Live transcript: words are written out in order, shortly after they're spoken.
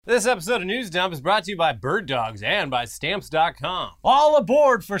This episode of NewsDump is brought to you by Bird Dogs and by Stamps.com. All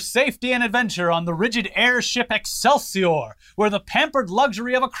aboard for safety and adventure on the rigid airship Excelsior, where the pampered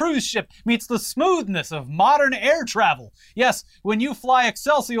luxury of a cruise ship meets the smoothness of modern air travel. Yes, when you fly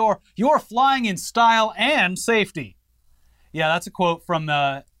Excelsior, you're flying in style and safety. Yeah, that's a quote from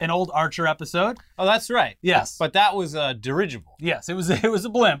an old Archer episode. Oh, that's right. Yes. But that was a dirigible. Yes, it was a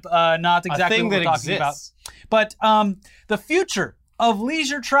blimp, not exactly a thing what we're that talking exists. about. But the future of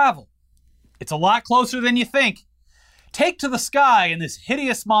leisure travel, it's a lot closer than you think. Take to the sky in this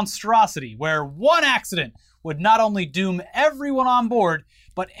hideous monstrosity where one accident would not only doom everyone on board,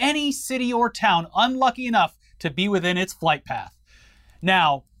 but any city or town unlucky enough to be within its flight path.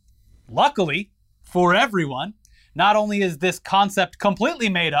 Now, luckily for everyone, not only is this concept completely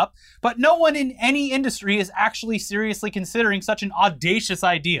made up, but no one in any industry is actually seriously considering such an audacious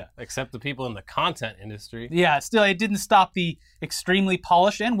idea. Except the people in the content industry. Yeah, still, it didn't stop the extremely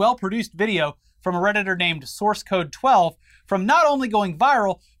polished and well-produced video from a Redditor named SourceCode12 from not only going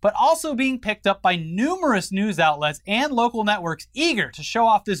viral, but also being picked up by numerous news outlets and local networks eager to show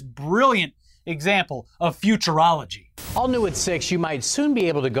off this brilliant example of futurology. All new at 6, you might soon be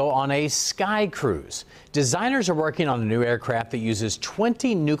able to go on a SkyCruise. Designers are working on a new aircraft that uses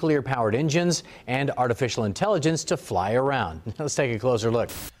 20 nuclear-powered engines and artificial intelligence to fly around. Let's take a closer look.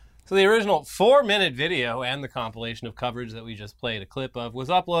 So the original 4-minute video and the compilation of coverage that we just played a clip of was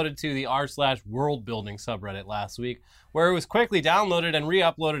uploaded to the r/worldbuilding subreddit last week, where it was quickly downloaded and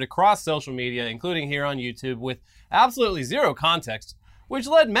re-uploaded across social media, including here on YouTube, with absolutely zero context, which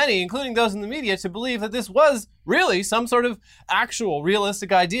led many, including those in the media, to believe that this was really some sort of actual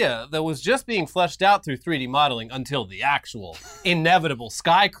realistic idea that was just being fleshed out through 3D modeling until the actual inevitable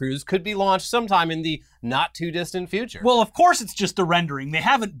SkyCruise could be launched sometime in the not too distant future. Well, of course it's just a rendering. They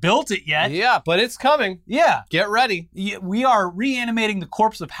haven't built it yet. Yeah, but it's coming. Yeah. Get ready. We are reanimating the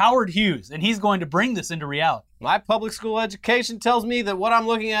corpse of Howard Hughes, and he's going to bring this into reality. My public school education tells me that what I'm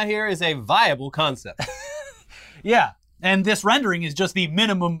looking at here is a viable concept. Yeah. And this rendering is just the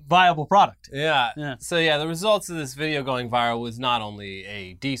minimum viable product. Yeah. So yeah, the results of this video going viral was not only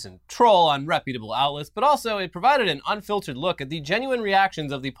a decent troll on reputable outlets, but also it provided an unfiltered look at the genuine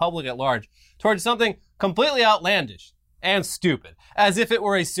reactions of the public at large towards something completely outlandish and stupid, as if it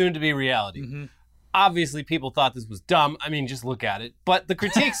were a soon-to-be reality. Mm-hmm. Obviously, people thought this was dumb. I mean, just look at it. But the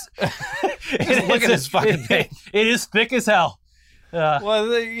critiques... just look at this fucking thing. It is thick as hell.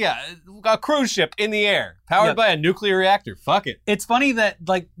 A cruise ship in the air, powered by a nuclear reactor. Fuck it. It's funny that,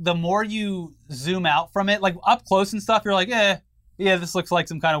 like, the more you zoom out from it, like, up close and stuff, you're like, yeah, this looks like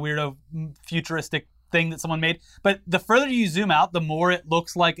some kind of weirdo futuristic thing that someone made. But the further you zoom out, the more it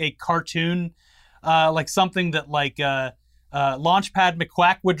looks like a cartoon, like something that, like, Launchpad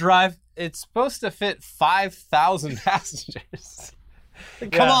McQuack would drive. It's supposed to fit 5,000 passengers.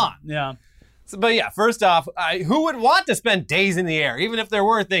 Come on. Yeah. But yeah, first off, who would want to spend days in the air, even if there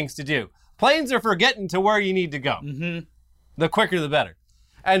were things to do? Planes are for getting to where you need to go. Mm-hmm. The quicker, the better.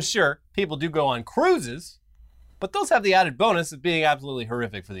 And sure, people do go on cruises, but those have the added bonus of being absolutely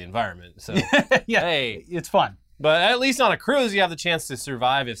horrific for the environment. So, yeah, hey, it's fun. But at least on a cruise, you have the chance to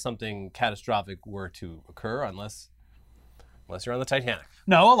survive if something catastrophic were to occur, unless you're on the Titanic.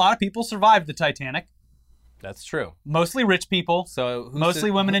 No, a lot of people survived the Titanic. That's true. Mostly rich people, so mostly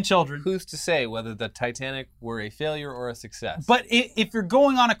women and children. Who's to say whether the Titanic were a failure or a success? But if you're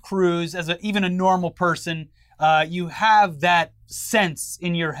going on a cruise as even a normal person, you have that sense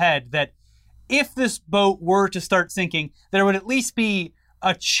in your head that if this boat were to start sinking, there would at least be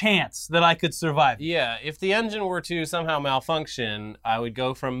a chance that I could survive. Yeah, if the engine were to somehow malfunction, I would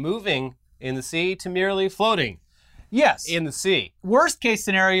go from moving in the sea to merely floating. Yes. In the sea. Worst case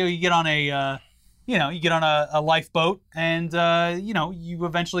scenario, you get on a... you get on a lifeboat and, you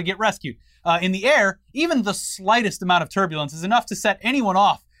eventually get rescued. In the air, even the slightest amount of turbulence is enough to set anyone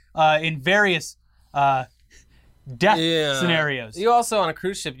off in various death scenarios. You also, on a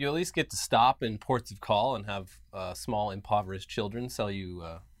cruise ship, you at least get to stop in ports of call and have small, impoverished children sell you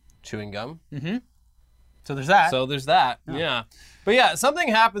chewing gum. Mm-hmm. So there's that. Yeah. But yeah, something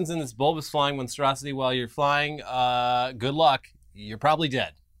happens in this bulbous flying monstrosity while you're flying. Good luck. You're probably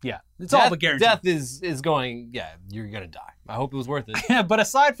dead. Yeah, it's all but guaranteed. Death is going, you're going to die. I hope it was worth it. But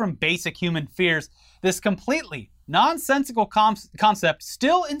aside from basic human fears, this completely nonsensical concept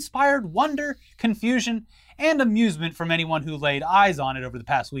still inspired wonder, confusion, and amusement from anyone who laid eyes on it over the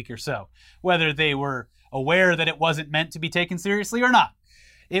past week or so, whether they were aware that it wasn't meant to be taken seriously or not.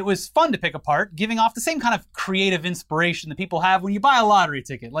 It was fun to pick apart, giving off the same kind of creative inspiration that people have when you buy a lottery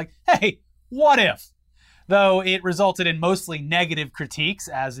ticket. Like, hey, what if? Though it resulted in mostly negative critiques,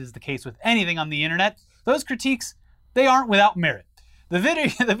 as is the case with anything on the internet, those critiques, they aren't without merit.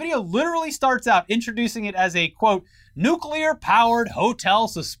 The video literally starts out introducing it as a, quote, nuclear-powered hotel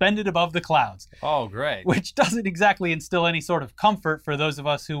suspended above the clouds. Oh, great. Which doesn't exactly instill any sort of comfort for those of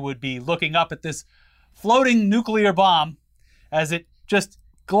us who would be looking up at this floating nuclear bomb as it just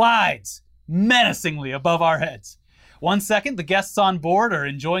glides menacingly above our heads. 1 second, the guests on board are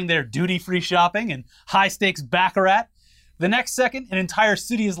enjoying their duty-free shopping and high-stakes baccarat. The next second, an entire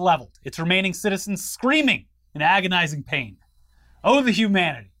city is leveled, its remaining citizens screaming in agonizing pain. Oh, the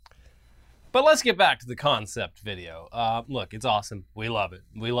humanity. But let's get back to the concept video. Look, it's awesome. We love it.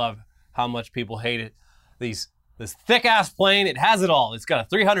 We love how much people hate it. This thick-ass plane, it has it all. It's got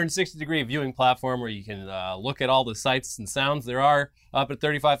a 360-degree viewing platform where you can look at all the sights and sounds there are up at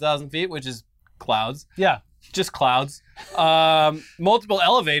 35,000 feet, which is clouds. Yeah. Just clouds. Multiple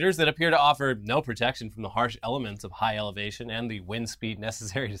elevators that appear to offer no protection from the harsh elements of high elevation and the wind speed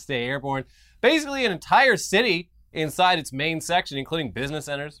necessary to stay airborne. Basically, an entire city inside its main section, including business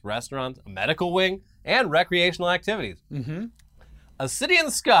centers, restaurants, a medical wing, and recreational activities. Mm-hmm. A city in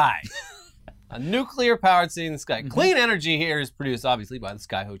the sky. A nuclear-powered city in the sky. Mm-hmm. Clean energy here is produced, obviously, by the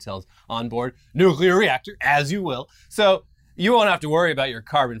Sky Hotel's onboard nuclear reactor, as you will. So you won't have to worry about your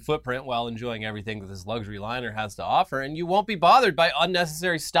carbon footprint while enjoying everything that this luxury liner has to offer, and you won't be bothered by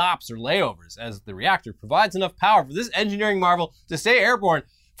unnecessary stops or layovers, as the reactor provides enough power for this engineering marvel to stay airborne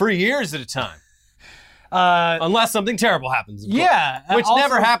for years at a time. Unless something terrible happens, of course, which also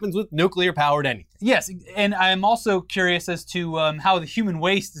never happens with nuclear-powered anything. Yes, and I'm also curious as to how the human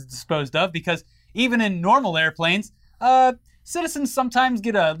waste is disposed of, because even in normal airplanes, citizens sometimes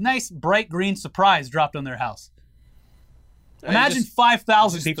get a nice bright green surprise dropped on their house. Imagine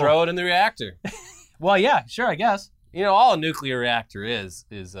 5,000 people. Throw it in the reactor. Well, yeah, sure, I guess. You know, all a nuclear reactor is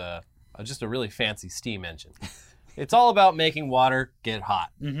just a really fancy steam engine. It's all about making water get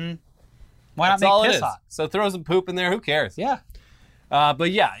hot. Mm-hmm. Why not make piss hot? So throw some poop in there, who cares? Yeah.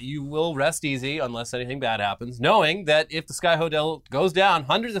 But yeah, you will rest easy unless anything bad happens, knowing that if the Sky Hotel goes down,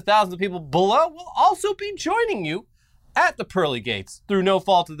 hundreds of thousands of people below will also be joining you at the pearly gates through no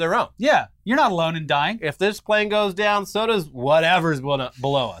fault of their own. Yeah, you're not alone in dying. If this plane goes down, so does whatever's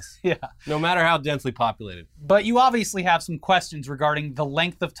below us. Yeah. No matter how densely populated. But you obviously have some questions regarding the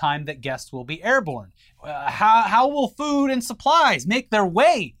length of time that guests will be airborne. How will food and supplies make their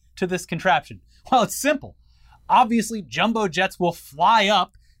way to this contraption? Well, it's simple. Obviously, jumbo jets will fly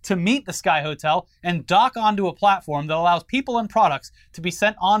up to meet the Sky Hotel and dock onto a platform that allows people and products to be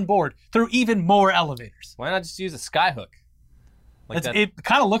sent on board through even more elevators. Why not just use a skyhook? It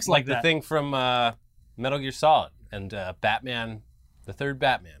kind of looks like that. The thing from Metal Gear Solid and Batman, the third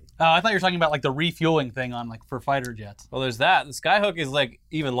Batman. Oh, I thought you were talking about like the refueling thing on for fighter jets. Well, there's that. The skyhook is like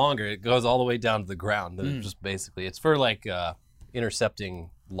even longer. It goes all the way down to the ground. Just basically, it's for like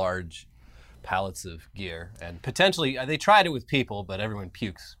intercepting large pallets of gear, and potentially they tried it with people, but everyone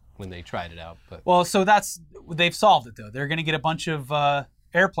pukes when they tried it out. But well, so they've solved it though. They're going to get a bunch of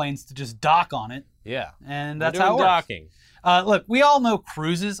airplanes to just dock on it. Yeah, and that's how it works. Docking. Look, we all know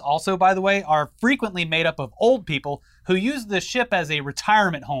cruises also, by the way, are frequently made up of old people who use the ship as a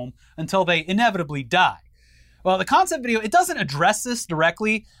retirement home until they inevitably die. Well, the concept video, it doesn't address this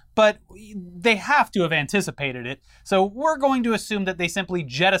directly, but they have to have anticipated it. So we're going to assume that they simply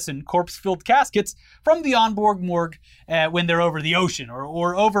jettison corpse-filled caskets from the onboard morgue when they're over the ocean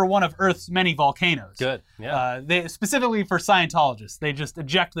or over one of Earth's many volcanoes. Good, yeah. They specifically for Scientologists, they just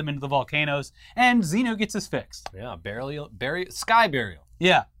eject them into the volcanoes, and Xeno gets his fix. Yeah, sky burial.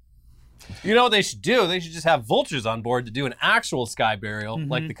 Yeah. You know what they should do? They should just have vultures on board to do an actual sky burial,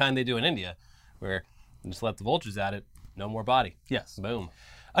 like the kind they do in India, where you just let the vultures at it, no more body. Yes. Boom.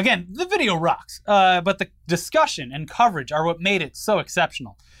 Again, the video rocks, but the discussion and coverage are what made it so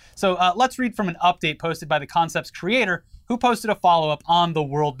exceptional. So let's read from an update posted by the concept's creator, who posted a follow-up on the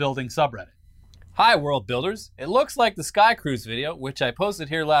World Building subreddit. Hi, World Builders. It looks like the SkyCruise video, which I posted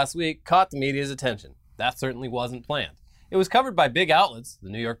here last week, caught the media's attention. That certainly wasn't planned. It was covered by big outlets, the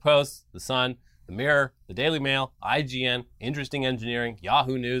New York Post, The Sun, The Mirror, The Daily Mail, IGN, Interesting Engineering,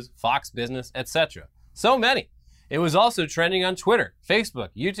 Yahoo News, Fox Business, etc. So many. It was also trending on Twitter, Facebook,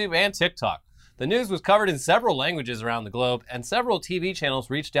 YouTube, and TikTok. The news was covered in several languages around the globe, and several TV channels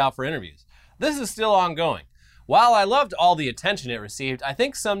reached out for interviews. This is still ongoing. While I loved all the attention it received, I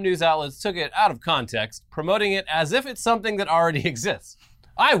think some news outlets took it out of context, promoting it as if it's something that already exists.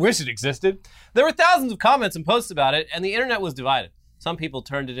 I wish it existed. There were thousands of comments and posts about it, and the internet was divided. Some people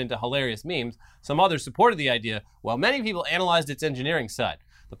turned it into hilarious memes. Some others supported the idea, while many people analyzed its engineering side.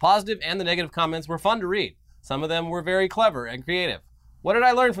 The positive and the negative comments were fun to read. Some of them were very clever and creative. What did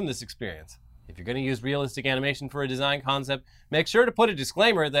I learn from this experience? If you're going to use realistic animation for a design concept, make sure to put a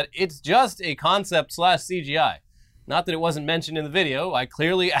disclaimer that it's just a concept/CGI. Not that it wasn't mentioned in the video. I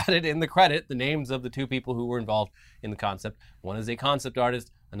clearly added in the credit the names of the two people who were involved in the concept. One is a concept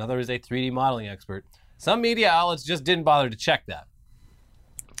artist, another is a 3D modeling expert. Some media outlets just didn't bother to check that.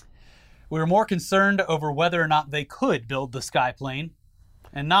 We were more concerned over whether or not they could build the Skyplane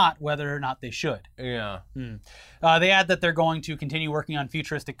and not whether or not they should. Yeah. They add that they're going to continue working on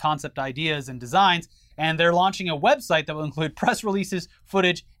futuristic concept ideas and designs, and they're launching a website that will include press releases,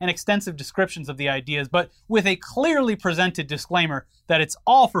 footage, and extensive descriptions of the ideas, but with a clearly presented disclaimer that it's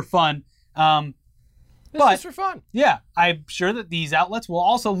all for fun. It's just for fun. Yeah, I'm sure that these outlets will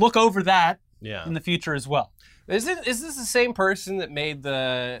also look over that Yeah. in the future as well. Is this the same person that made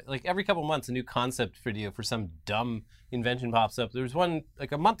the, like, every couple months a new concept video for some dumb invention pops up? There was one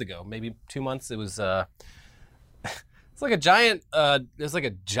like a month ago, maybe 2 months. It was it's like a giant there's like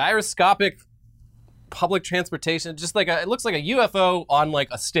a gyroscopic public transportation, just like it looks like a UFO on like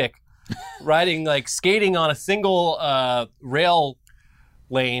a stick riding, like skating on a single rail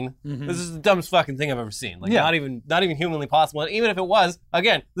lane. This is the dumbest fucking thing I've ever seen. Like, not even humanly possible. And even if it was,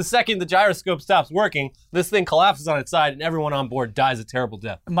 again, the second the gyroscope stops working, this thing collapses on its side and everyone on board dies a terrible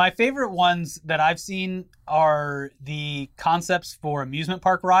death. My favorite ones that I've seen are the concepts for amusement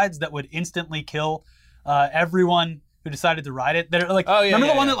park rides that would instantly kill everyone who decided to ride it. They're like, remember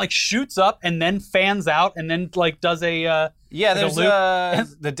the one that like shoots up and then fans out and then like does a there's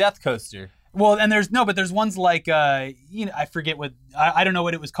the death coaster. Well, and there's ones like, I forget what, I don't know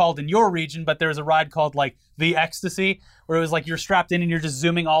what it was called in your region, but there's a ride called like the Ecstasy, where it was like you're strapped in and you're just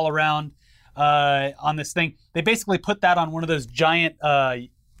zooming all around on this thing. They basically put that on one of those giant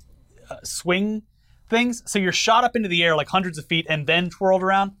swing things. So you're shot up into the air like hundreds of feet and then twirled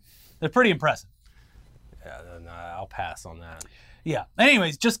around. They're pretty impressive. Yeah, no, I'll pass on that. Yeah.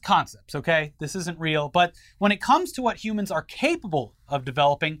 Anyways, just concepts, okay? This isn't real. But when it comes to what humans are capable of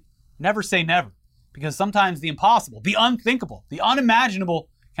developing, never say never, because sometimes the impossible, the unthinkable, the unimaginable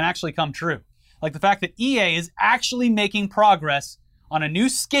can actually come true. Like the fact that EA is actually making progress on a new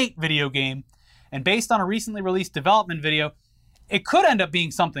skate video game, and based on a recently released development video, it could end up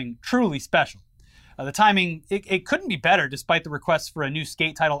being something truly special. The timing, it couldn't be better despite the requests for a new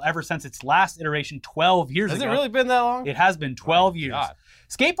skate title ever since its last iteration 12 years ago. Has it really been that long? It has been 12 years. God.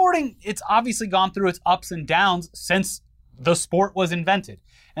 Skateboarding, it's obviously gone through its ups and downs since the sport was invented.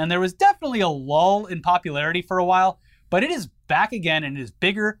 And there was definitely a lull in popularity for a while, but it is back again and it is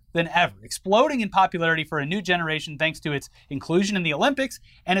bigger than ever, exploding in popularity for a new generation thanks to its inclusion in the Olympics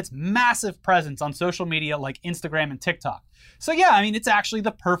and its massive presence on social media like Instagram and TikTok. So yeah, I mean, it's actually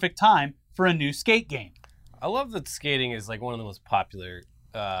the perfect time for a new skate game. I love that skating is like one of the most popular,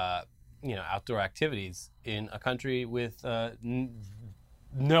 outdoor activities in a country with no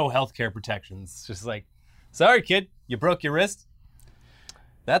healthcare protections. It's just like, sorry, kid, you broke your wrist.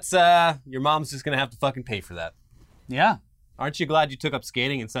 That's, your mom's just going to have to fucking pay for that. Yeah. Aren't you glad you took up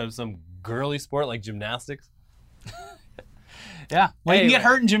skating instead of some girly sport like gymnastics? Yeah. Well, you can get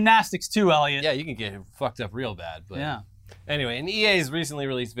hurt in gymnastics too, Elliot. Yeah, you can get fucked up real bad. But yeah. Anyway, in EA's recently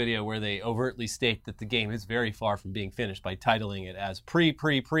released video where they overtly state that the game is very far from being finished by titling it as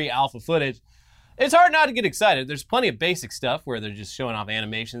pre-alpha footage, it's hard not to get excited. There's plenty of basic stuff where they're just showing off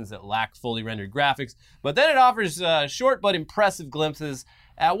animations that lack fully rendered graphics, but then it offers short but impressive glimpses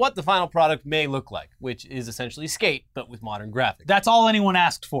at what the final product may look like, which is essentially Skate, but with modern graphics. That's all anyone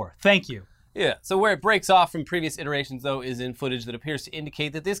asked for. Thank you. Yeah, so where it breaks off from previous iterations, though, is in footage that appears to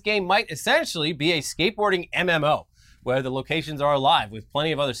indicate that this game might essentially be a skateboarding MMO, where the locations are alive with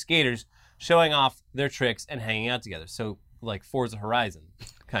plenty of other skaters showing off their tricks and hanging out together. So, like Forza Horizon,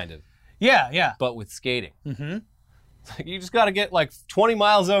 kind of. Yeah. But with skating. Mm-hmm. Like you just got to get like 20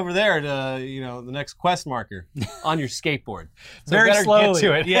 miles over there to, the next quest marker on your skateboard. So very better slowly. Get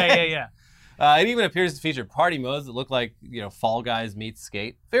to it. Yeah. It even appears to feature party modes that look like, Fall Guys meets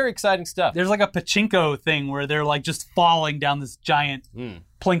Skate. Very exciting stuff. There's like a pachinko thing where they're like just falling down this giant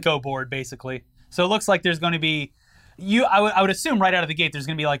plinko board, basically. So it looks like there's going to be, I would assume right out of the gate, there's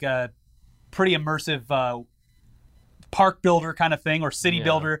going to be like a pretty immersive park builder kind of thing or city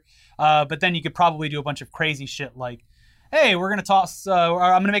builder. But then you could probably do a bunch of crazy shit like, hey, we're going to toss, or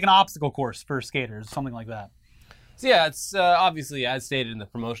I'm going to make an obstacle course for skaters, something like that. So yeah, it's obviously, as stated in the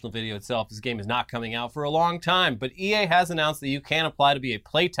promotional video itself, this game is not coming out for a long time, but EA has announced that you can apply to be a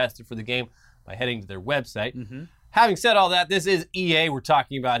playtester for the game by heading to their website. Mm-hmm. Having said all that, this is EA we're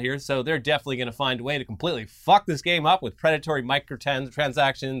talking about here, so they're definitely going to find a way to completely fuck this game up with predatory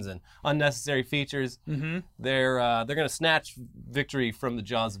microtransactions and unnecessary features. Mm-hmm. They're going to snatch victory from the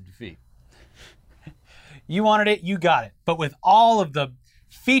jaws of defeat. You wanted it, you got it. But with all of the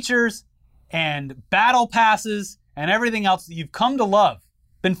features and battle passes and everything else that you've come to love,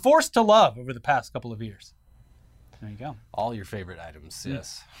 been forced to love over the past couple of years. There you go. All your favorite items,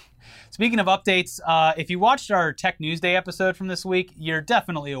 yes. Speaking of updates, if you watched our Tech News Day episode from this week, you're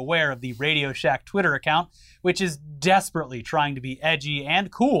definitely aware of the Radio Shack Twitter account, which is desperately trying to be edgy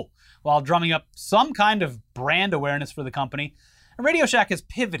and cool while drumming up some kind of brand awareness for the company. And Radio Shack has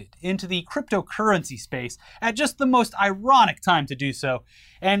pivoted into the cryptocurrency space at just the most ironic time to do so,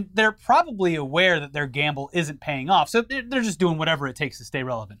 and they're probably aware that their gamble isn't paying off, so they're just doing whatever it takes to stay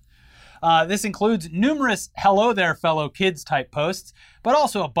relevant. This includes numerous hello there fellow kids type posts, but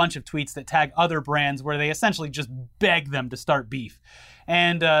also a bunch of tweets that tag other brands where they essentially just beg them to start beef.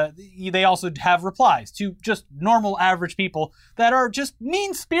 And they also have replies to just normal average people that are just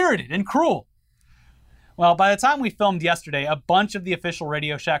mean-spirited and cruel. Well, by the time we filmed yesterday, a bunch of the official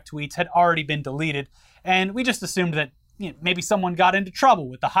Radio Shack tweets had already been deleted, and we just assumed that maybe someone got into trouble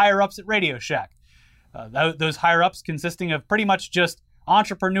with the higher-ups at Radio Shack. Those higher-ups consisting of pretty much just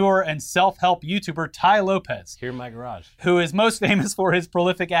entrepreneur and self-help YouTuber Ty Lopez. Here in my garage. Who is most famous for his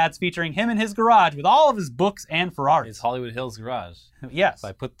prolific ads featuring him in his garage with all of his books and Ferraris. It's Hollywood Hills garage. Yes. So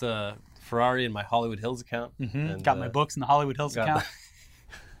I put the Ferrari in my Hollywood Hills account. And, got my books in the Hollywood Hills account.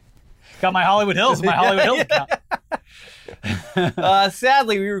 Got my Hollywood Hills in my Hollywood Hills account.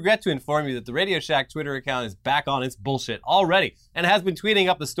 Sadly, we regret to inform you that the Radio Shack Twitter account is back on its bullshit already and has been tweeting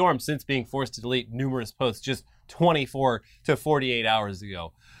up a storm since being forced to delete numerous posts just 24 to 48 hours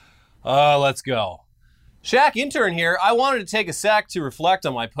ago. Let's go. Shack intern here. I wanted to take a sec to reflect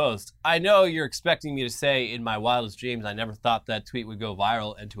on my post. I know you're expecting me to say in my wildest dreams I never thought that tweet would go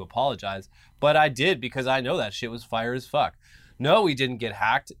viral and to apologize, but I did because I know that shit was fire as fuck. No, we didn't get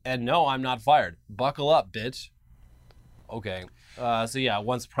hacked, and no, I'm not fired. Buckle up, bitch. Okay. So yeah,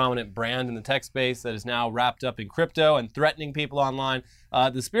 once prominent brand in the tech space that is now wrapped up in crypto and threatening people online,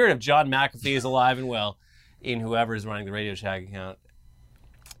 the spirit of John McAfee is alive and well in whoever is running the Radio Shack account.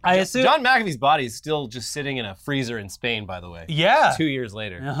 I assume John McAfee's body is still just sitting in a freezer in Spain, by the way. Yeah. 2 years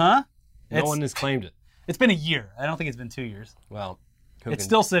later. No one has claimed it. It's been a year. I don't think it's been 2 years. Well, it's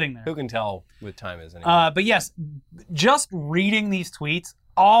still sitting there. Who can tell what time is anyway? But yes, just reading these tweets,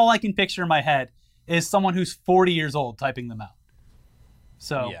 all I can picture in my head is someone who's 40 years old typing them out.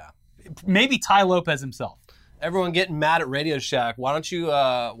 So yeah. Maybe Ty Lopez himself. Everyone getting mad at Radio Shack. Why don't you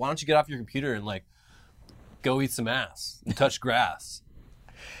get off your computer and go eat some ass and touch grass?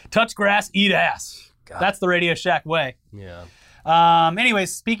 Touch grass, eat ass. God. That's the Radio Shack way. Yeah.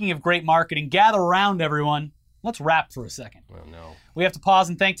 Anyways, speaking of great marketing, gather around, everyone. Let's rap for a second. Oh, no. We have to pause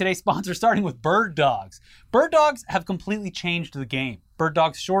and thank today's sponsor, starting with Bird Dogs. Bird Dogs have completely changed the game. Bird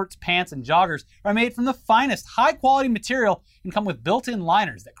Dogs shorts, pants, and joggers are made from the finest, high-quality material and come with built-in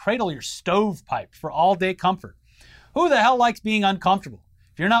liners that cradle your stovepipe for all-day comfort. Who the hell likes being uncomfortable?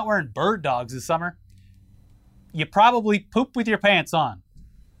 If you're not wearing Bird Dogs this summer, you probably poop with your pants on.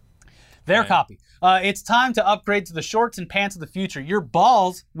 Their copy. It's time to upgrade to the shorts and pants of the future. Your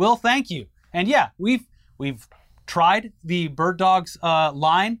balls will thank you. And yeah, we've tried the Bird Dogs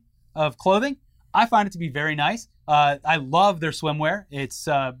line of clothing. I find it to be very nice. I love their swimwear. It's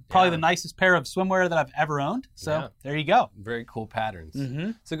probably the nicest pair of swimwear that I've ever owned. So there you go. Very cool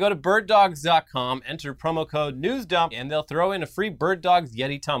patterns. So go to birddogs.com, enter promo code NewsDump, and they'll throw in a free Bird Dogs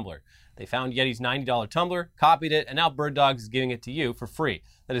Yeti tumbler. They found Yeti's $90 tumbler, copied it, and now Bird Dogs is giving it to you for free.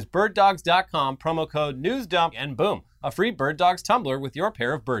 That is birddogs.com, promo code NewsDump, and boom, a free Bird Dogs tumbler with your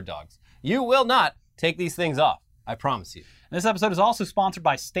pair of Bird Dogs. You will not take these things off. I promise you. This episode is also sponsored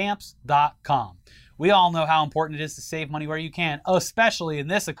by Stamps.com. We all know how important it is to save money where you can, especially in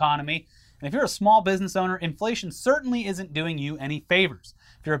this economy. And if you're a small business owner, inflation certainly isn't doing you any favors.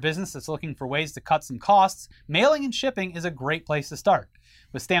 If you're a business that's looking for ways to cut some costs, mailing and shipping is a great place to start.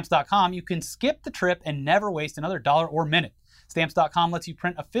 With Stamps.com, you can skip the trip and never waste another dollar or minute. Stamps.com lets you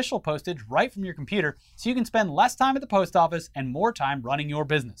print official postage right from your computer so you can spend less time at the post office and more time running your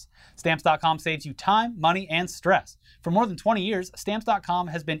business. Stamps.com saves you time, money, and stress. For more than 20 years, Stamps.com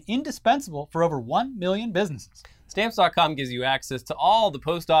has been indispensable for over 1 million businesses. Stamps.com gives you access to all the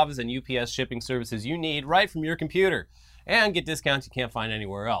post office and UPS shipping services you need right from your computer. And get discounts you can't find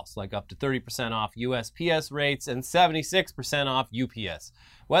anywhere else, like up to 30% off USPS rates and 76% off UPS.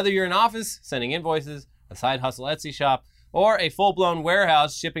 Whether you're an office sending invoices, a side hustle Etsy shop, or a full-blown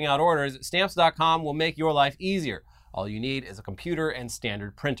warehouse shipping out orders, Stamps.com will make your life easier. All you need is a computer and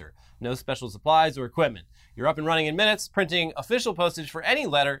standard printer. No special supplies or equipment. You're up and running in minutes, printing official postage for any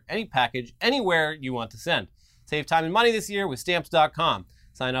letter, any package, anywhere you want to send. Save time and money this year with Stamps.com.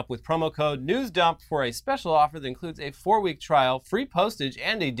 Sign up with promo code NewsDump for a special offer that includes a 4-week trial, free postage,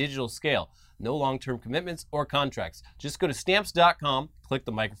 and a digital scale. No long-term commitments or contracts. Just go to Stamps.com, click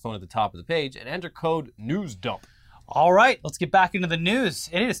the microphone at the top of the page, and enter code NewsDump. All right, let's get back into the news.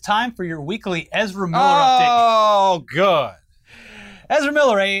 It is time for your weekly Ezra Miller update. Oh, good. Ezra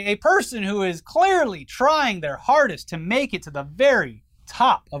Miller, a person who is clearly trying their hardest to make it to the very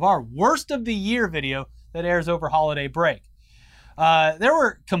top of our worst of the year video that airs over holiday break. There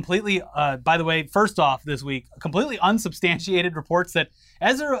were completely, by the way, first off this week, completely unsubstantiated reports that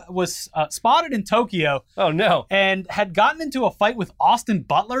Ezra was spotted in Tokyo. Oh, no. And had gotten into a fight with Austin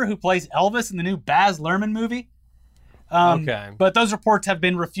Butler, who plays Elvis in the new Baz Luhrmann movie. Okay. But those reports have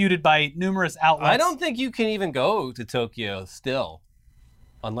been refuted by numerous outlets. I don't think you can even go to Tokyo still,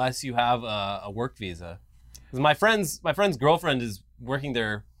 unless you have a work visa. 'Cause my friend's girlfriend is working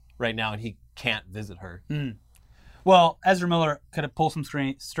there right now, and he can't visit her. Well, Ezra Miller could have pulled some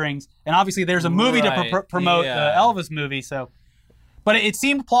strings, and obviously there's a movie to promote the Elvis movie. So, but it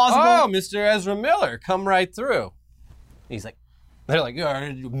seemed plausible. Oh, Mr. Ezra Miller, come right through. He's like, they're like,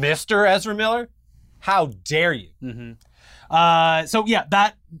 Mr. Ezra Miller? How dare you? So yeah,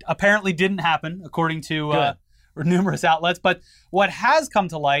 that apparently didn't happen, according to numerous outlets. But what has come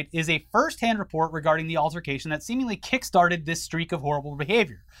to light is a first-hand report regarding the altercation that seemingly kick-started this streak of horrible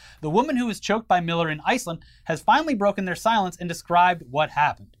behavior. The woman who was choked by Miller in Iceland has finally broken their silence and described what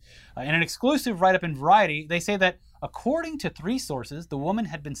happened. In an exclusive write-up in Variety, they say that according to 3 sources, the woman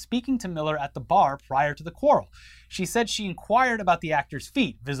had been speaking to Miller at the bar prior to the quarrel. She said she inquired about the actor's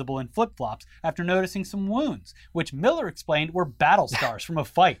feet, visible in flip-flops, after noticing some wounds, which Miller explained were battle scars from a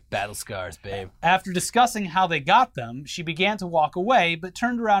fight. Battle scars, babe. After discussing how they got them, she began to walk away, but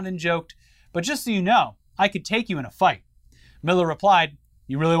turned around and joked, "But just so you know, I could take you in a fight." Miller replied,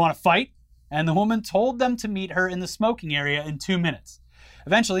 "You really want to fight?" And the woman told them to meet her in the smoking area in 2 minutes.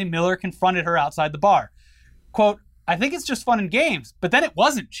 Eventually, Miller confronted her outside the bar. Quote, "I think it's just fun and games, but then it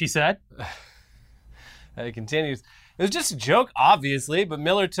wasn't," she said. It continues. It was just a joke, obviously, but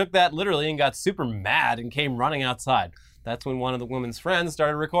Miller took that literally and got super mad and came running outside. That's when one of the woman's friends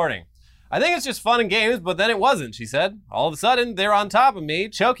started recording. "I think it's just fun and games, but then it wasn't," she said. "All of a sudden, they're on top of me,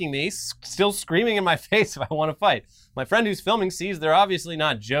 choking me, still screaming in my face if I want to fight. My friend who's filming sees they're obviously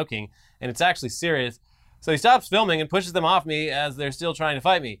not joking, and it's actually serious. So he stops filming and pushes them off me as they're still trying to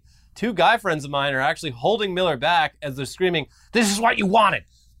fight me. 2 guy friends of mine are actually holding Miller back as they're screaming, 'This is what you wanted!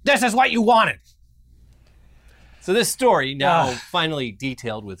 This is what you wanted!'" So this story, now finally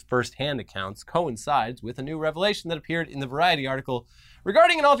detailed with first-hand accounts, coincides with a new revelation that appeared in the Variety article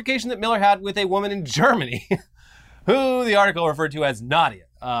regarding an altercation that Miller had with a woman in Germany, who the article referred to as Nadia.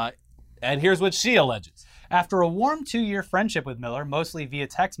 And here's what she alleges. After a warm 2-year friendship with Miller, mostly via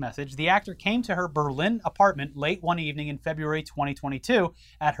text message, the actor came to her Berlin apartment late one evening in February 2022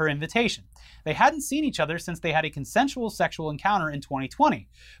 at her invitation. They hadn't seen each other since they had a consensual sexual encounter in 2020.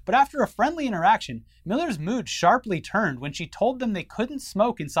 But after a friendly interaction, Miller's mood sharply turned when she told them they couldn't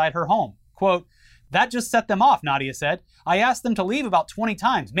smoke inside her home. Quote, "That just set them off," Nadia said. "I asked them to leave about 20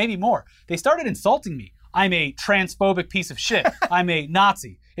 times, maybe more. They started insulting me. I'm a transphobic piece of shit. I'm a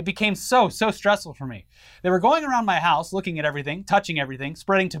Nazi. It became so stressful for me. They were going around my house, looking at everything, touching everything,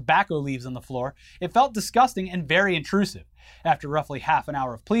 spreading tobacco leaves on the floor. It felt disgusting and very intrusive." After roughly half an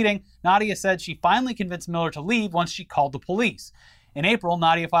hour of pleading, Nadia said she finally convinced Miller to leave once she called the police. In April,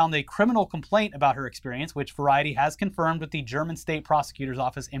 Nadia filed a criminal complaint about her experience, which Variety has confirmed with the German State Prosecutor's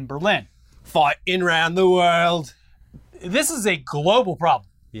Office in Berlin. Fighting around the world. This is a global problem.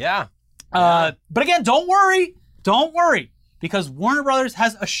 Yeah. But again, don't worry, because Warner Brothers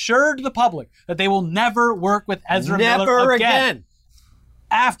has assured the public that they will never work with Ezra Miller again.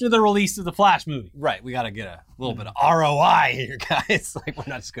 After the release of the Flash movie. Right, we got to get a little bit of ROI here, guys. Like,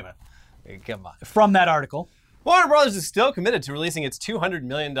 we're not just going to, come on. From that article. Warner Brothers is still committed to releasing its $200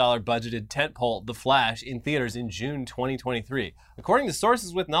 million budgeted tentpole, The Flash, in theaters in June 2023. According to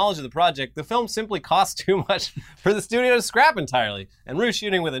sources with knowledge of the project, the film simply costs too much for the studio to scrap entirely, and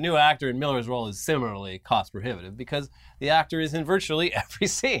reshooting with a new actor in Miller's role is similarly cost prohibitive because the actor is in virtually every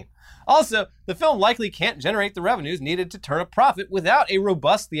scene. Also, the film likely can't generate the revenues needed to turn a profit without a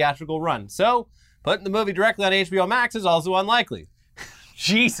robust theatrical run, so putting the movie directly on HBO Max is also unlikely.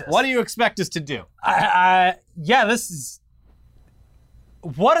 Jesus. What do you expect us to do? Yeah, this is...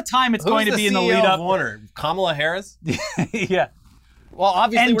 What a time it's going to be in the lead up. Warner? Kamala Harris? Yeah. Well,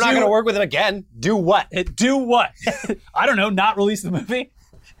 obviously we're not going to work with him again. Do what? Do what? I don't know, not release the movie?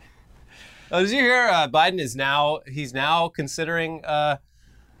 Oh, did you hear Biden is now considering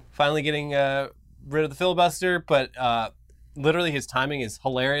finally getting rid of the filibuster, but literally his timing is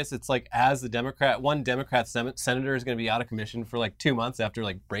hilarious. It's like as one Democrat senator is going to be out of commission for like 2 months after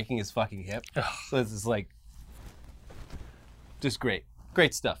like breaking his fucking hip. So this is like just great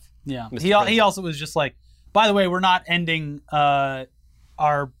stuff. Yeah. He also was just like, by the way, we're not ending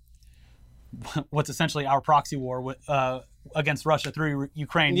our what's essentially our proxy war with, against Russia through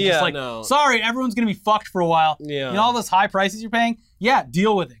Ukraine. Yeah, Just like, no. sorry, everyone's going to be fucked for a while. Yeah. You know all those high prices you're paying? Yeah,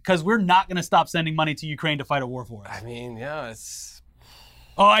 deal with it, because we're not going to stop sending money to Ukraine to fight a war for us. I mean, yeah, it's...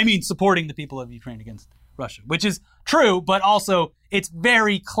 Oh, I mean supporting the people of Ukraine against Russia, which is true, but also it's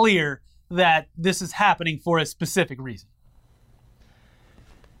very clear that this is happening for a specific reason.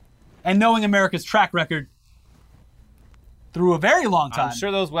 And knowing America's track record through a very long time. I'm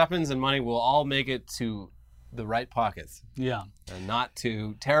sure those weapons and money will all make it to the right pockets. Yeah. And not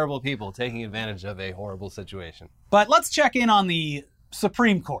to terrible people taking advantage of a horrible situation. But let's check in on the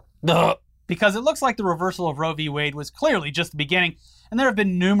Supreme Court. Because it looks like the reversal of Roe v. Wade was clearly just the beginning, and there have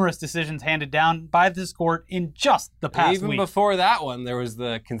been numerous decisions handed down by this court in just the past Even week. before that one, there was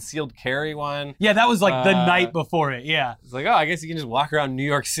the concealed carry one. Yeah, that was like the night before it, yeah. It's like, oh, I guess you can just walk around New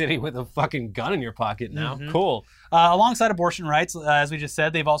York City with a fucking gun in your pocket now. Mm-hmm. Cool. Alongside abortion rights, as we just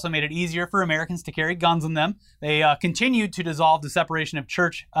said, they've also made it easier for Americans to carry guns in them. They continued to dissolve the separation of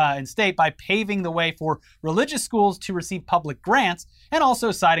church and state by paving the way for religious schools to receive public grants, and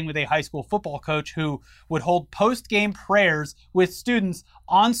also siding with a high school football coach who would hold post-game prayers with students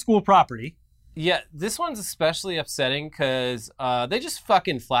on school property. Yeah, this one's especially upsetting because they just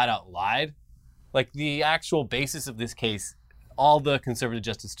fucking flat out lied. Like, the actual basis of this case, all the conservative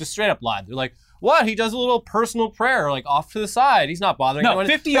justices just straight up lied. They're like, what? He does a little personal prayer, like, off to the side. He's not bothering anyone.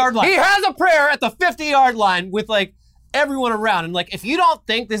 50-yard line. He has a prayer at the 50-yard line with, like, everyone around. And, like, if you don't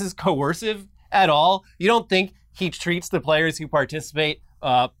think this is coercive at all, you don't think he treats the players who participate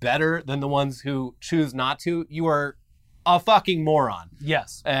better than the ones who choose not to, you are a fucking moron.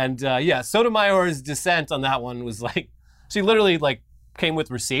 Yes. And, yeah, Sotomayor's dissent on that one was, like, she literally, like, came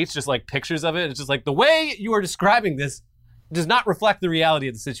with receipts, just, like, pictures of it. It's just like, the way you are describing this does not reflect the reality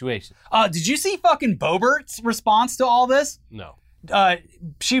of the situation. Did you see fucking Boebert's response to all this? No.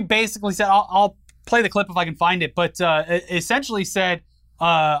 She basically said, I'll play the clip if I can find it, but essentially said,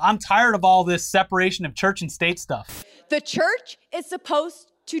 I'm tired of all this separation of church and state stuff. The church is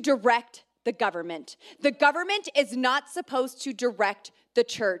supposed to direct the government. The government is not supposed to direct the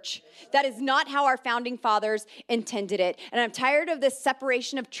church. That is not how our founding fathers intended it. And I'm tired of this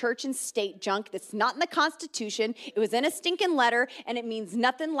separation of church and state junk that's not in the Constitution. It was in a stinking letter, and it means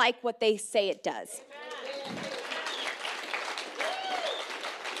nothing like what they say it does.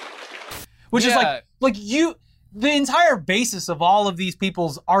 Which is like the entire basis of all of these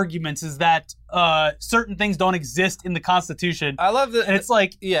people's arguments is that certain things don't exist in the Constitution. I love that. And it's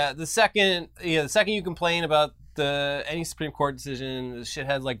like, the second you complain about any Supreme Court decision, the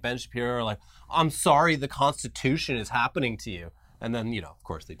shitheads like Ben Shapiro are like, I'm sorry the Constitution is happening to you. And then, of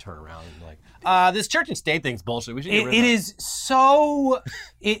course, they turn around and like, this church and state thing's bullshit. We should get rid of it that. is so,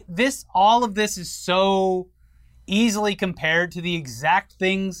 all of this is so easily compared to the exact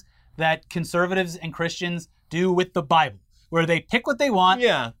things that conservatives and Christians do with the Bible, where they pick what they want,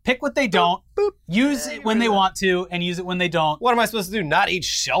 pick what they don't, use it when they want to, and use it when they don't. What am I supposed to do? Not eat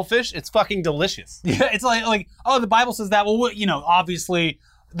shellfish? It's fucking delicious. Yeah, it's like, oh, the Bible says that. Well, obviously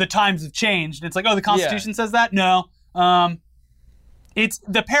the times have changed. And it's like, oh, the Constitution says that? No.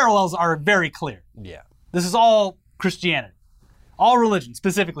 The parallels are very clear. Yeah. This is all Christianity. All religion,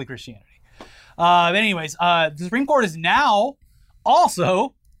 specifically Christianity. But anyways, the Supreme Court is now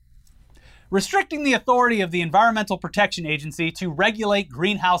also restricting the authority of the Environmental Protection Agency to regulate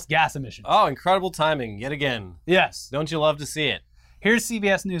greenhouse gas emissions. Oh, incredible timing, yet again. Yes. Don't you love to see it? Here's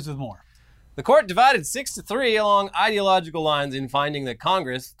CBS News with more. The court divided 6-3 along ideological lines in finding that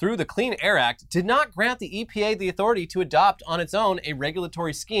Congress, through the Clean Air Act, did not grant the EPA the authority to adopt on its own a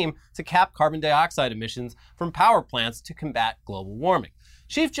regulatory scheme to cap carbon dioxide emissions from power plants to combat global warming.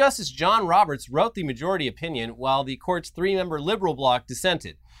 Chief Justice John Roberts wrote the majority opinion, while the court's 3-member liberal bloc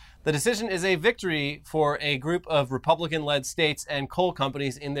dissented. The decision is a victory for a group of Republican-led states and coal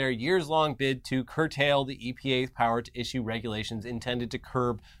companies in their years-long bid to curtail the EPA's power to issue regulations intended to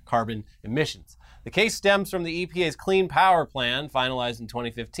curb carbon emissions. The case stems from the EPA's Clean Power Plan, finalized in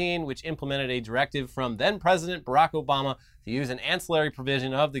 2015, which implemented a directive from then-President Barack Obama to use an ancillary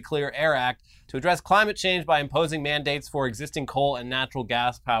provision of the Clean Air Act to address climate change by imposing mandates for existing coal and natural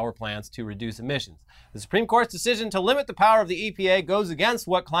gas power plants to reduce emissions. The Supreme Court's decision to limit the power of the EPA goes against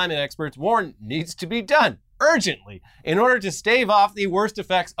what climate experts warn needs to be done urgently in order to stave off the worst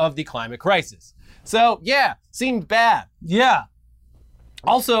effects of the climate crisis. So, yeah, seemed bad. Yeah.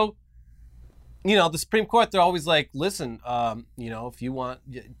 Also, the Supreme Court, they're always like, listen, if you want,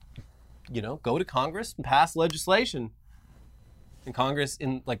 go to Congress and pass legislation. And Congress,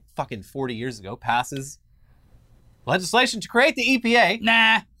 in like fucking 40 years ago, passes legislation to create the EPA.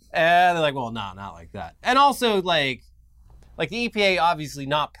 Nah. And they're like, well, no, not like that. And also, like, Like, the EPA, obviously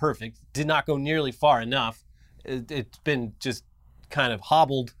not perfect, did not go nearly far enough. It's been just kind of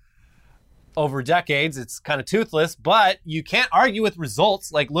hobbled over decades. It's kind of toothless, but you can't argue with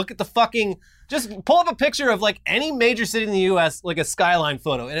results. Like, look at the fucking, just pull up a picture of like any major city in the US, like a skyline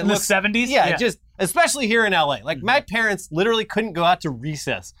photo. And it looks, the 70s? Yeah, just, especially here in LA. Like, my parents literally couldn't go out to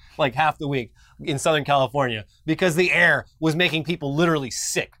recess like half the week in Southern California because the air was making people literally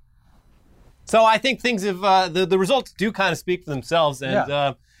sick. So I think things have, the results do kind of speak for themselves.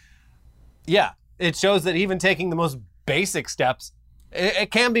 And yeah, it shows that even taking the most basic steps,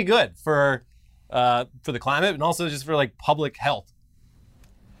 it can be good for the climate and also just for like public health.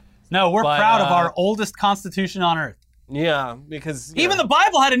 No, we're proud of our oldest constitution on earth. Yeah, because even the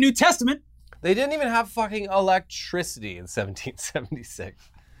Bible had a New Testament. They didn't even have fucking electricity in 1776,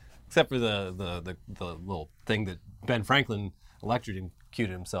 except for the little thing that Ben Franklin electrocuted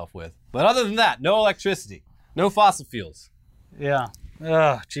himself with. But other than that, no electricity, no fossil fuels. Yeah.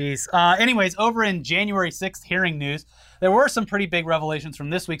 Oh, geez. Anyways, over in January 6th hearing news, there were some pretty big revelations from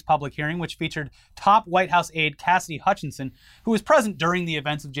this week's public hearing, which featured top White House aide Cassidy Hutchinson, who was present during the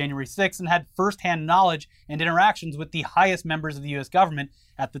events of January 6th and had firsthand knowledge and interactions with the highest members of the U.S. government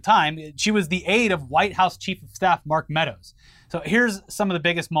at the time. She was the aide of White House Chief of Staff Mark Meadows. So here's some of the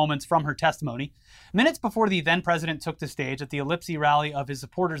biggest moments from her testimony. Minutes before the then president took the stage at the Ellipse rally of his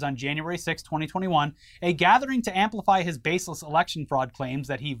supporters on January 6, 2021, a gathering to amplify his baseless election fraud claims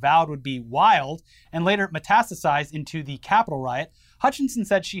that he vowed would be wild and later metastasized into the Capitol riot, Hutchinson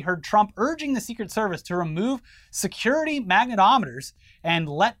said she heard Trump urging the Secret Service to remove security magnetometers and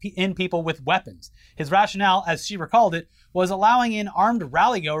let in people with weapons. His rationale, as she recalled it, was allowing in armed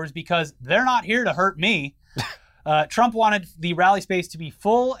rallygoers because they're not here to hurt me. Trump wanted the rally space to be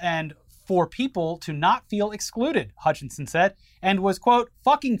full and for people to not feel excluded, Hutchinson said, and was, quote,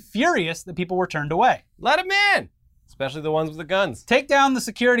 fucking furious that people were turned away. Let them in, especially the ones with the guns. Take down the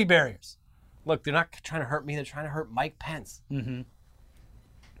security barriers. Look, they're not trying to hurt me, they're trying to hurt Mike Pence. Mm-hmm.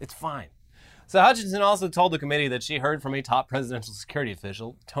 It's fine. So Hutchinson also told the committee that she heard from a top presidential security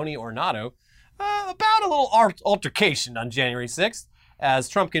official, Tony Ornato, about a little altercation on January 6th, as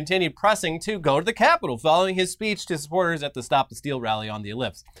Trump continued pressing to go to the Capitol following his speech to supporters at the Stop the Steal rally on the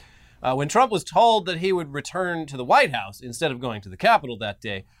Ellipse. When Trump was told that he would return to the White House instead of going to the Capitol that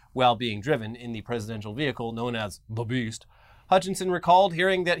day while being driven in the presidential vehicle known as the Beast, Hutchinson recalled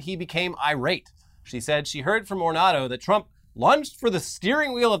hearing that he became irate. She said she heard from Ornato that Trump lunged for the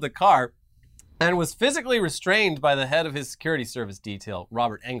steering wheel of the car and was physically restrained by the head of his security service detail,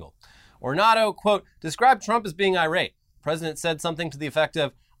 Robert Engel. Ornato, quote, described Trump as being irate. The president said something to the effect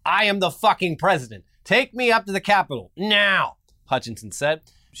of, I am the fucking president. Take me up to the Capitol now, Hutchinson said.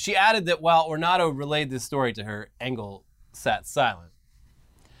 She added that while Ornato relayed this story to her, Engel sat silent.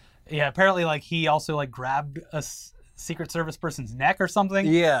 Yeah, apparently, like, he also, like, grabbed a Secret Service person's neck or something.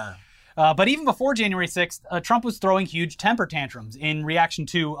 Yeah. But even before January 6th, Trump was throwing huge temper tantrums in reaction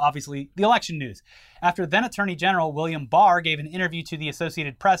to, obviously, the election news. After then Attorney General William Barr gave an interview to the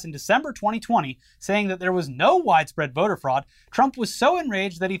Associated Press in December 2020 saying that there was no widespread voter fraud, Trump was so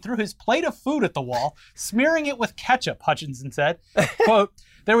enraged that he threw his plate of food at the wall, smearing it with ketchup, Hutchinson said. Quote,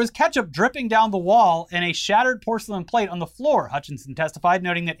 there was ketchup dripping down the wall and a shattered porcelain plate on the floor, Hutchinson testified,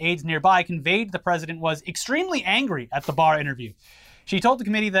 noting that aides nearby conveyed the president was extremely angry at the Barr interview. She told the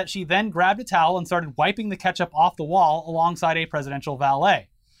committee that she then grabbed a towel and started wiping the ketchup off the wall alongside a presidential valet.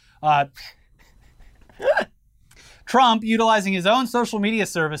 Trump, utilizing his own social media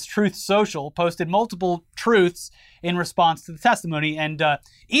service, Truth Social, posted multiple truths in response to the testimony and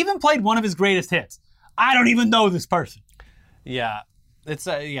even played one of his greatest hits. I don't even know this person. Yeah. It's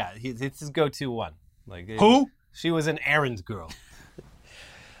his go-to one. Like, who? She was an errand girl.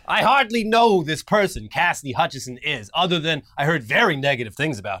 I hardly know this person Cassidy Hutchinson is, other than I heard very negative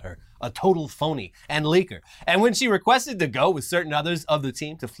things about her. A total phony and leaker. And when she requested to go with certain others of the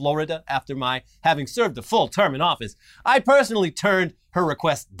team to Florida after my having served a full term in office, I personally turned her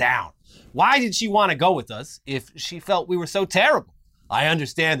request down. Why did she want to go with us if she felt we were so terrible? I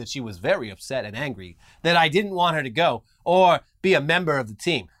understand that she was very upset and angry that I didn't want her to go or be a member of the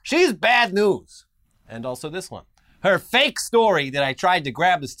team. She's bad news. And also this one. Her fake story that I tried to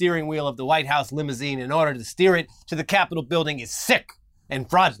grab the steering wheel of the White House limousine in order to steer it to the Capitol building is sick and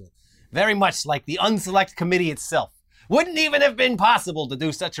fraudulent. Very much like the unselect committee itself. Wouldn't even have been possible to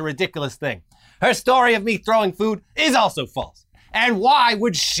do such a ridiculous thing. Her story of me throwing food is also false. And why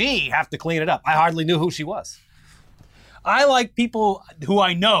would she have to clean it up? I hardly knew who she was. I like people who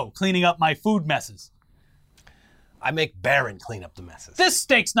I know cleaning up my food messes. I make Barron clean up the messes. This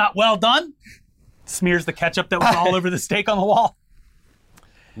steak's not well done. Smears the ketchup that was all over the steak on the wall.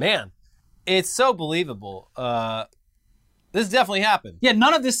 Man, it's so believable. This definitely happened. Yeah,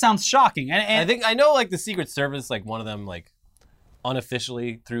 none of this sounds shocking. And I know like the Secret Service, like one of them, like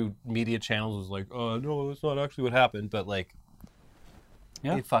unofficially through media channels was like, oh no, that's not actually what happened, but like,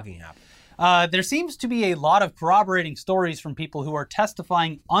 it fucking happened. There seems to be a lot of corroborating stories from people who are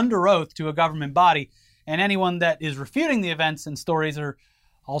testifying under oath to a government body, and anyone that is refuting the events and stories are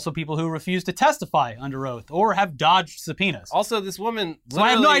also people who refuse to testify under oath or have dodged subpoenas. Also, this woman... So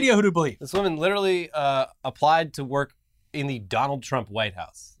I have no idea who to believe. This woman literally applied to work in the Donald Trump White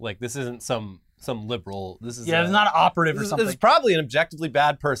House. Like, this isn't some liberal... This is it's not an operative or something. This is probably an objectively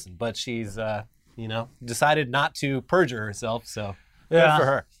bad person, but she's, decided not to perjure herself, so good for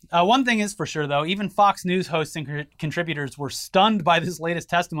her. One thing is for sure, though, even Fox News hosts and contributors were stunned by this latest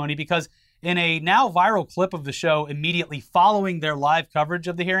testimony because in a now viral clip of the show immediately following their live coverage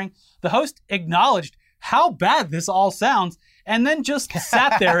of the hearing, the host acknowledged how bad this all sounds and then just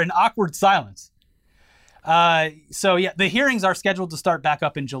sat there in awkward silence. The hearings are scheduled to start back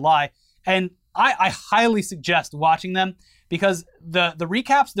up in July, and I highly suggest watching them because the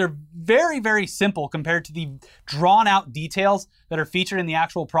recaps, they're very, very simple compared to the drawn-out details that are featured in the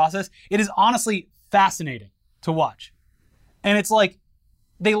actual process. It is honestly fascinating to watch. And it's like,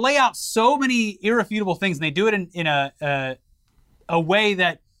 they lay out so many irrefutable things, and they do it in a way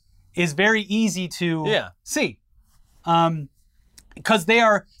that is very easy to see. Because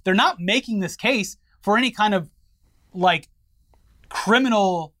they're not making this case for any kind of like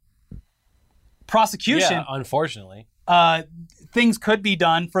criminal prosecution. Yeah, unfortunately. Things could be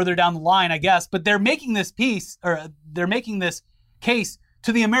done further down the line, I guess, but they're making this case to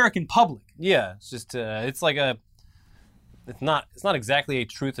the American public. Yeah, it's just it's not exactly a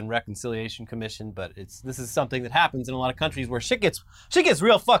truth and reconciliation commission, but this is something that happens in a lot of countries where shit gets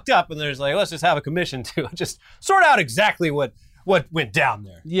real fucked up, and there's like, let's just have a commission to just sort out exactly what went down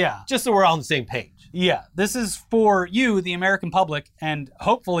there. Yeah. Just so we're all on the same page. Yeah. This is for you, the American public, and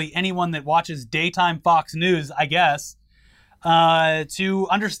hopefully anyone that watches daytime Fox News, I guess, to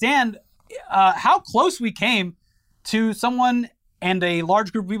understand how close we came to someone and a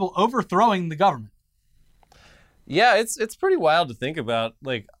large group of people overthrowing the government. Yeah, it's pretty wild to think about.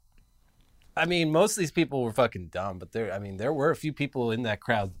 Like, I mean, most of these people were fucking dumb, but there were a few people in that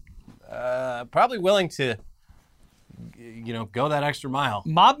crowd probably willing to, go that extra mile.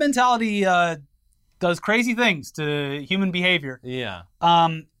 Mob mentality does crazy things to human behavior. Yeah.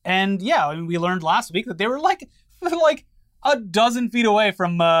 We learned last week that they were like a dozen feet away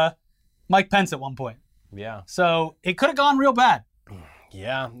from Mike Pence at one point. Yeah. So it could have gone real bad.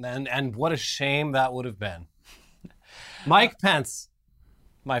 Yeah, and what a shame that would have been. Mike Pence,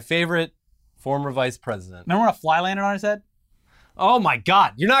 my favorite former vice president. Remember when a fly landed on his head? Oh my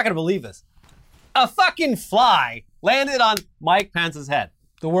God, you're not going to believe this. A fucking fly landed on Mike Pence's head.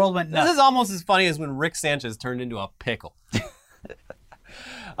 The world went nuts. This is almost as funny as when Rick Sanchez turned into a pickle.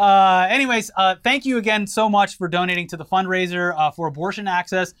 Thank you again so much for donating to the fundraiser for abortion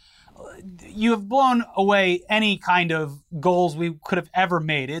access. You have blown away any kind of goals we could have ever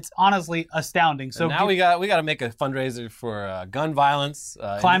made. It's honestly astounding. So and now we got to make a fundraiser for gun violence,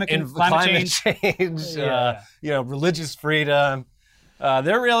 climate change, religious freedom.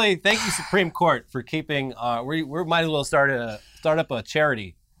 They're really, thank you Supreme Court for keeping. We might as well start up a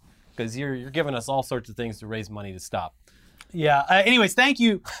charity because you're giving us all sorts of things to raise money to stop. Yeah. Anyways, thank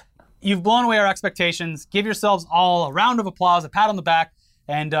you. You've blown away our expectations. Give yourselves all a round of applause, a pat on the back.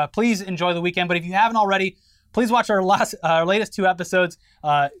 And please enjoy the weekend. But if you haven't already, please watch our latest 2 episodes.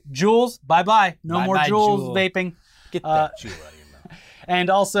 Jules, bye-bye. No more Jules vaping. Get that Juul out of your mouth. And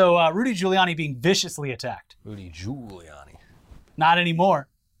also Rudy Giuliani being viciously attacked. Rudy Giuliani. Not anymore.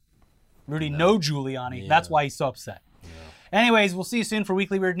 Rudy no Giuliani. Yeah. That's why he's so upset. Yeah. Anyways, we'll see you soon for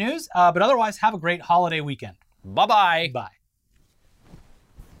Weekly Weird News. But otherwise, have a great holiday weekend. Bye-bye. Bye.